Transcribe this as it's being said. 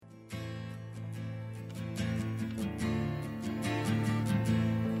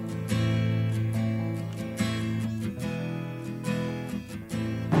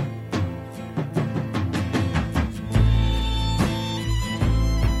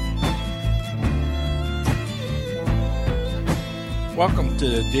Welcome to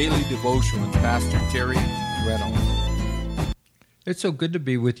the Daily Devotion with Pastor Terry Reynolds. It's so good to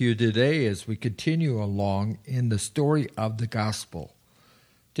be with you today as we continue along in the story of the gospel.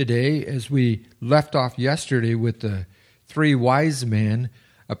 Today, as we left off yesterday with the three wise men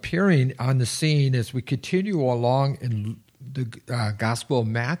appearing on the scene, as we continue along in the Gospel of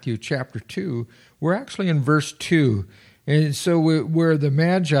Matthew chapter 2, we're actually in verse 2. And so where the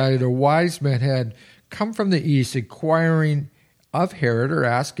Magi, the wise men, had come from the east inquiring of Herod, or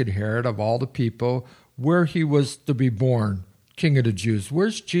asking Herod of all the people, where he was to be born, King of the Jews.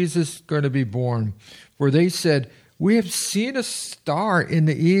 Where's Jesus going to be born? Where they said, we have seen a star in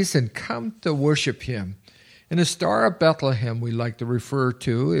the east and come to worship him. And the Star of Bethlehem, we like to refer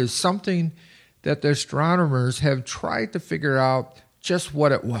to, is something that the astronomers have tried to figure out just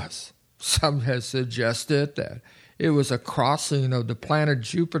what it was. Some have suggested that it was a crossing of the planet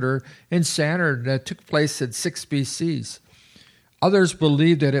Jupiter and Saturn that took place in 6 BC. Others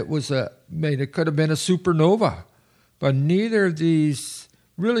believe that it could have been a supernova, but neither of these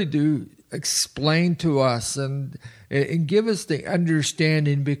really do explain to us and give us the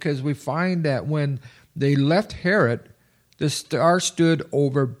understanding, because we find that when they left Herod, the star stood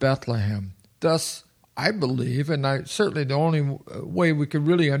over Bethlehem. Thus, I believe, and certainly the only way we could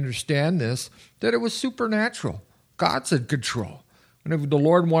really understand this, that it was supernatural. God's in control. And if the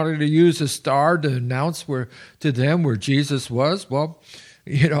Lord wanted to use a star to announce to them where Jesus was, well,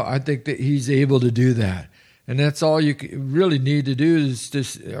 I think that he's able to do that. And that's all you really need to do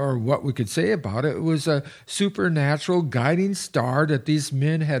is or what we could say about it. It was a supernatural guiding star that these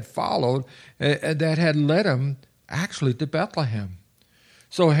men had followed that had led them actually to Bethlehem.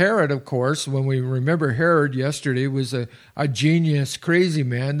 So Herod, of course, when we remember Herod yesterday, was a genius, crazy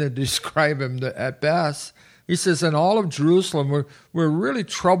man to describe him at best. He says, in all of Jerusalem, we're really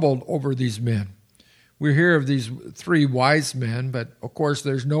troubled over these men. We hear of these three wise men, but of course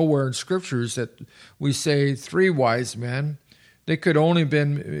there's nowhere in scriptures that we say three wise men. They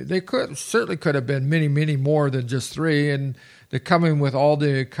certainly could have been many, many more than just three, and they're coming with all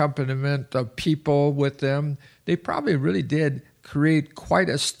the accompaniment of people with them. They probably really did create quite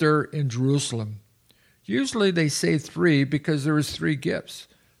a stir in Jerusalem. Usually they say three because there was three gifts: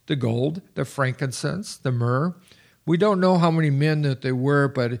 the gold, the frankincense, the myrrh. We don't know how many men that they were,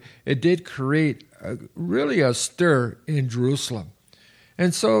 but it did create really a stir in Jerusalem.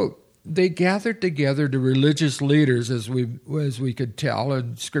 And so they gathered together the religious leaders, as we could tell,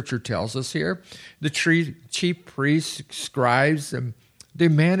 and Scripture tells us here. The chief priests, scribes, and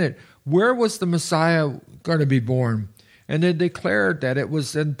demanded, where was the Messiah going to be born? And they declared that it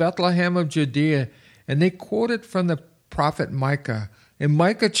was in Bethlehem of Judea. And they quoted from the prophet Micah. In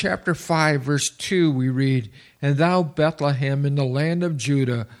Micah chapter 5, verse 2, we read, and thou, Bethlehem, in the land of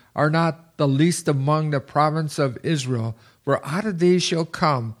Judah, are not the least among the province of Israel, for out of thee shall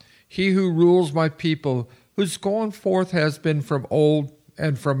come he who rules my people, whose going forth has been from old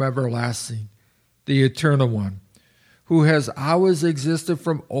and from everlasting, the Eternal One, who has always existed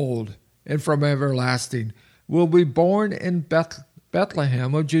from old and from everlasting, will be born in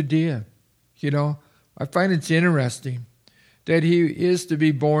Bethlehem of Judea. I find it's interesting that he is to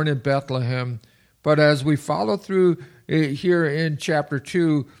be born in Bethlehem. But as we follow through here in chapter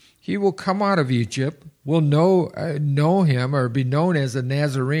 2, he will come out of Egypt, will know him, or be known as a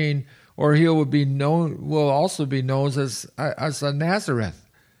Nazarene, or will also be known as a Nazareth.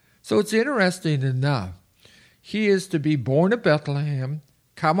 So it's interesting enough. He is to be born in Bethlehem,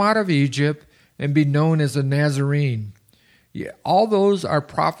 come out of Egypt, and be known as a Nazarene. All those are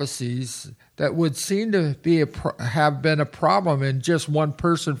prophecies that would seem to have been a problem in just one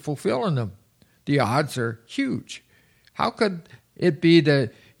person fulfilling them. The odds are huge. How could it be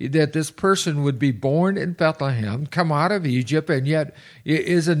that this person would be born in Bethlehem, come out of Egypt, and yet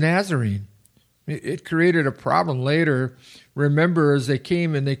is a Nazarene? It created a problem later. Remember, as they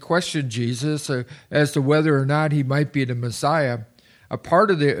came and they questioned Jesus as to whether or not he might be the Messiah. A part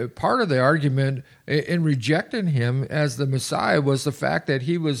of the argument in rejecting him as the Messiah was the fact that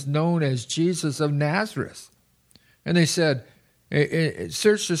he was known as Jesus of Nazareth. And they said,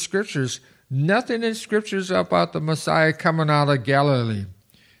 search the scriptures, nothing in scriptures about the Messiah coming out of Galilee.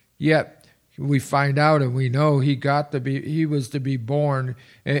 Yet we find out and we know he was to be born,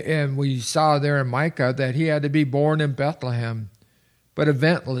 and we saw there in Micah that he had to be born in Bethlehem. But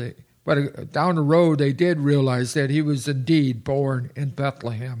down the road, they did realize that he was indeed born in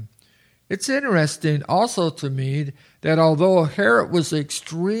Bethlehem. It's interesting also to me that although Herod was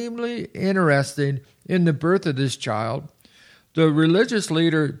extremely interested in the birth of this child, the religious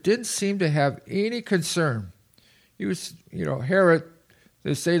leader didn't seem to have any concern. He was, Herod,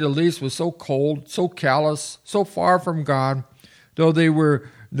 to say the least, was so cold, so callous, so far from God, though they were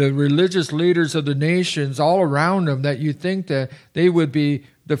the religious leaders of the nations all around them, that you think that they would be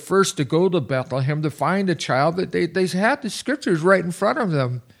the first to go to Bethlehem to find a child, that they had the scriptures right in front of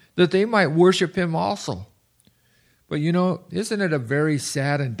them that they might worship him also. But isn't it a very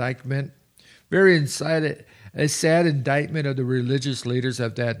sad indictment? A sad indictment of the religious leaders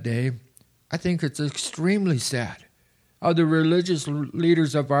of that day. I think it's extremely sad of the religious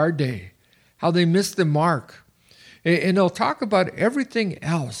leaders of our day, how they missed the mark. And they'll talk about everything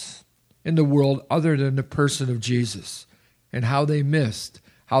else in the world other than the person of Jesus, and how they missed,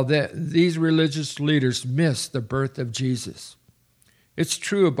 these religious leaders missed the birth of Jesus. It's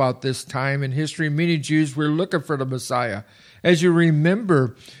true about this time in history. Many Jews were looking for the Messiah. As you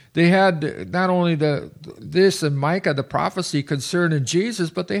remember, they had not only this and Micah, the prophecy concerning Jesus,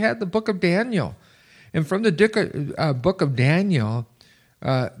 but they had the book of Daniel. And from the book of Daniel,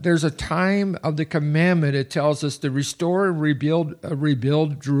 there's a time of the commandment. It tells us to restore and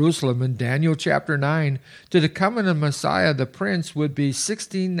rebuild Jerusalem in Daniel chapter 9. To the coming of Messiah, the prince, would be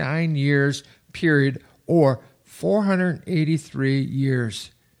 69 years period, or 483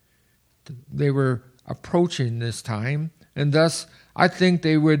 years. They were approaching this time, and thus I think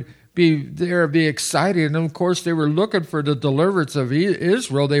they would be excited. And of course, they were looking for the deliverance of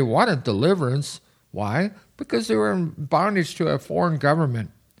Israel. They wanted deliverance. Why? Because they were in bondage to a foreign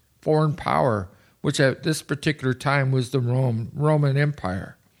government, foreign power, which at this particular time was the Roman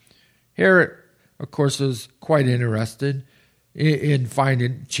Empire. Herod, of course, was quite interested in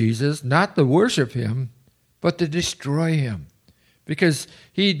finding Jesus, not to worship him, but to destroy him, because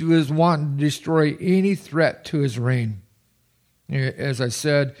he was wanting to destroy any threat to his reign. As I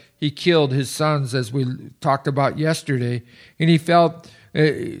said, he killed his sons, as we talked about yesterday, and he felt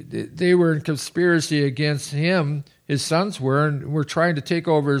they were in conspiracy against him. His sons were trying to take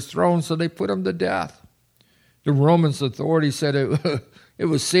over his throne, so they put him to death. The Romans authorities said it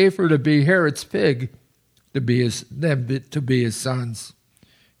was safer to be Herod's pig than to be his sons.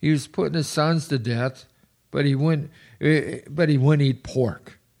 He was putting his sons to death, but he wouldn't eat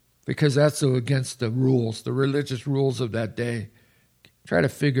pork, because that's against the rules, the religious rules of that day. Try to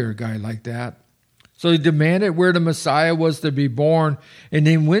figure a guy like that. So he demanded where the Messiah was to be born, and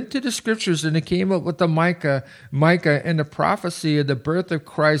they went to the scriptures, and they came up with the Micah and the prophecy of the birth of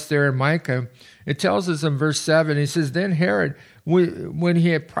Christ there in Micah. It tells us in verse 7, he says, Then Herod, when he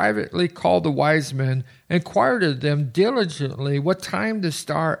had privately called the wise men, inquired of them diligently what time the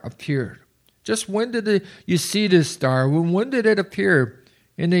star appeared. Just when did you see this star? When did it appear?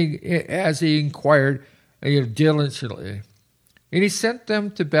 And as he inquired diligently. And he sent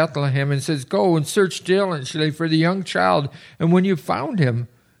them to Bethlehem and says, Go and search diligently for the young child, and when you found him,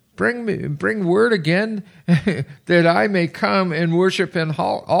 bring word again that I may come and worship him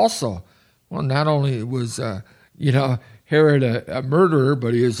also. Well, not only was Herod a murderer,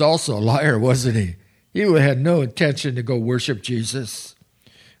 but he was also a liar, wasn't he? He had no intention to go worship Jesus.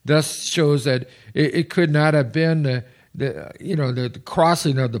 Thus shows that it could not have been the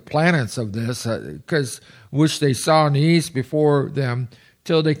crossing of the planets of this, because which they saw in the east before them,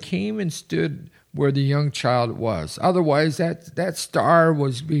 till they came and stood where the young child was. Otherwise, that star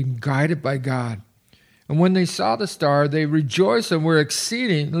was being guided by God. And when they saw the star, they rejoiced and were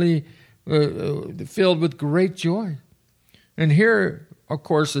exceedingly filled with great joy. And here, of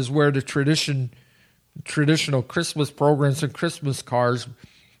course, is where the traditional Christmas programs and Christmas cards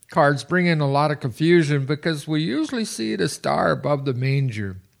bring in a lot of confusion, because we usually see the star above the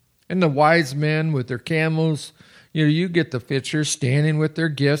manger. And the wise men with their camels, you get the picture, standing with their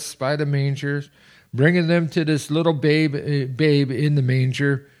gifts by the mangers, bringing them to this little babe in the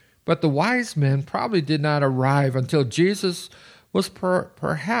manger. But the wise men probably did not arrive until Jesus was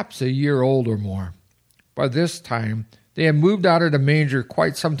perhaps a year old or more. By this time, they had moved out of the manger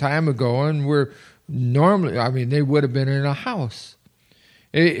quite some time ago, and were normally, they would have been in a house.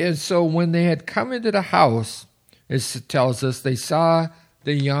 And so when they had come into the house, it tells us they saw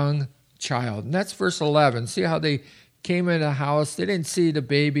the young child. And that's verse 11. See how they came into the house? They didn't see the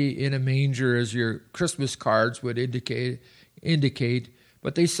baby in a manger as your Christmas cards would indicate,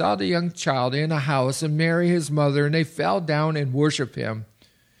 but they saw the young child in a house, and Mary his mother, and they fell down and worshiped him.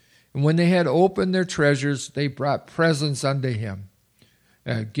 And when they had opened their treasures, they brought presents unto him,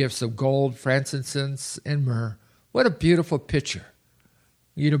 gifts of gold, frankincense, and myrrh. What a beautiful picture.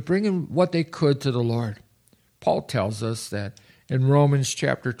 Bringing what they could to the Lord. Paul tells us that in Romans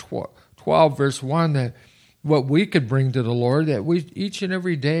chapter 12, verse 1, that what we could bring to the Lord, that we each and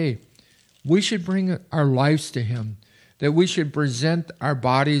every day, we should bring our lives to him, that we should present our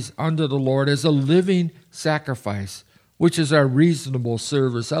bodies unto the Lord as a living sacrifice, which is our reasonable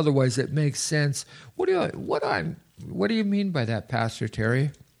service. Otherwise, it makes sense. What What do you mean by that, Pastor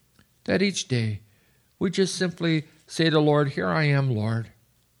Terry? That each day we just simply say to the Lord, here I am, Lord.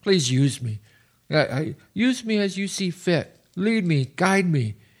 Please use me. Use me as you see fit. Lead me, guide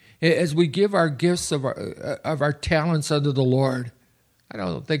me. As we give our gifts of our talents unto the Lord, I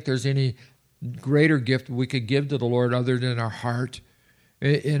don't think there's any greater gift we could give to the Lord other than our heart,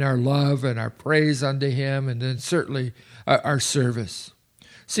 in our love and our praise unto Him, and then certainly our service.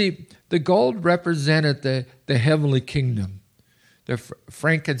 See, the gold represented the heavenly kingdom, the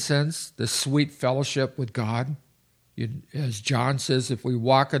frankincense, the sweet fellowship with God. As John says, if we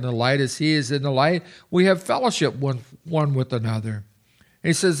walk in the light as He is in the light, we have fellowship one with another.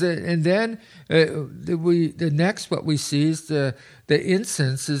 He says, and then the next what we see is the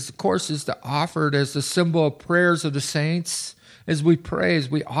incense is, of course, is offered as the symbol of prayers of the saints. As we pray, as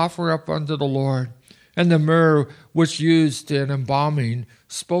we offer up unto the Lord. And the myrrh, which used in embalming,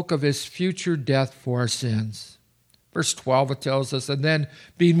 spoke of His future death for our sins. Verse 12, it tells us, and then,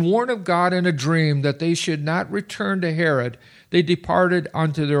 being warned of God in a dream that they should not return to Herod, they departed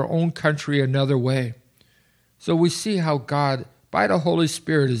unto their own country another way. So we see how God, by the Holy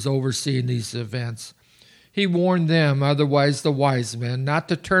Spirit, is overseeing these events. He warned them, otherwise the wise men, not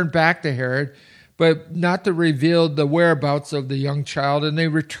to turn back to Herod, but not to reveal the whereabouts of the young child, and they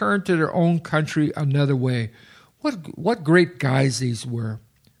returned to their own country another way. What great guys these were,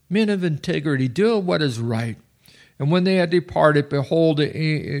 men of integrity, doing what is right. And when they had departed, behold,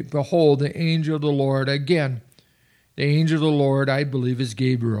 the angel of the Lord, again, the angel of the Lord, I believe, is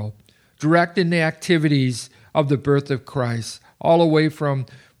Gabriel, directing the activities of the birth of Christ, all the way from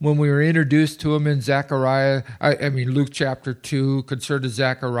when we were introduced to Him in Luke chapter 2, concerning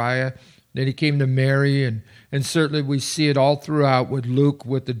Zechariah. Then He came to Mary, and certainly we see it all throughout with Luke,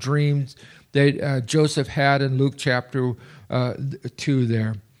 with the dreams that Joseph had in Luke chapter 2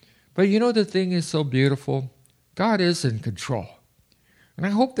 there. But you know, the thing is so beautiful. God is in control. And I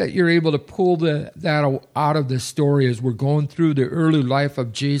hope that you're able to pull that out of this story as we're going through the early life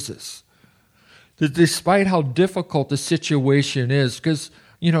of Jesus. That despite how difficult the situation is, because,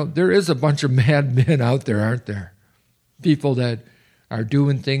 you know, there is a bunch of mad men out there, aren't there? People that are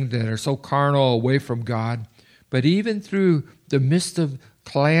doing things that are so carnal, away from God. But even through the midst of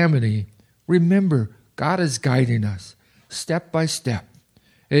calamity, remember, God is guiding us step by step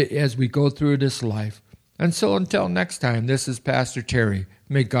as we go through this life. And so until next time, this is Pastor Terry.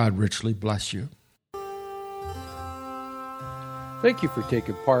 May God richly bless you. Thank you for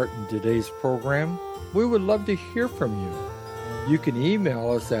taking part in today's program. We would love to hear from you. You can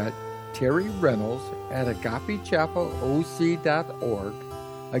email us at terryreynolds@agapechapelOC.org.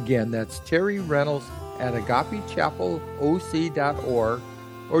 Again, that's terryreynolds@agapechapelOC.org.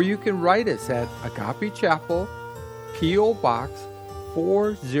 Or you can write us at Agape Chapel, P.O. Box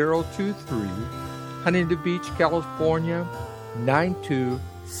 4023, Huntington Beach, California,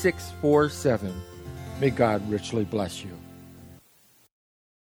 92647. May God richly bless you.